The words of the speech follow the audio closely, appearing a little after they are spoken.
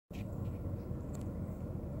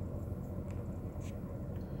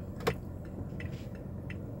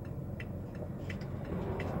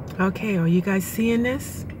Okay, are you guys seeing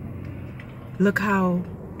this? Look how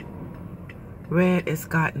red it's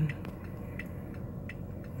gotten.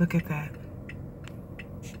 Look at that.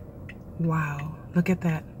 Wow, look at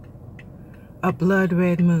that. A blood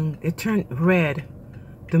red moon. It turned red.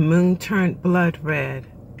 The moon turned blood red.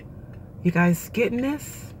 You guys getting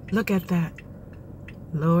this? Look at that.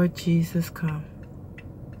 Lord Jesus, come.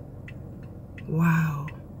 Wow.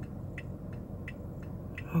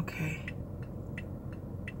 Okay.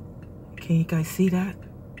 Can you guys see that?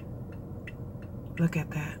 Look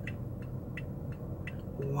at that.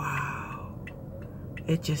 Wow.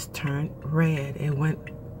 It just turned red. It went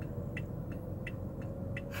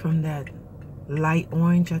from that light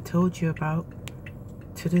orange I told you about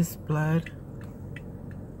to this blood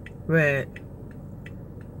red.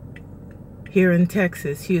 Here in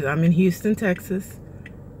Texas. I'm in Houston, Texas.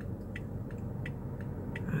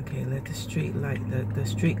 Okay, let the street light, the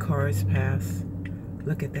street cars pass.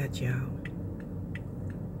 Look at that, y'all.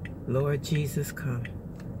 Lord Jesus, come.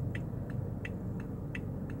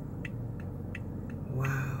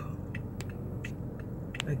 Wow.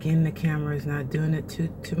 Again, the camera is not doing it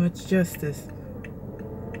too much justice.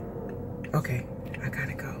 Okay, I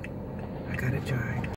gotta go. I gotta drive.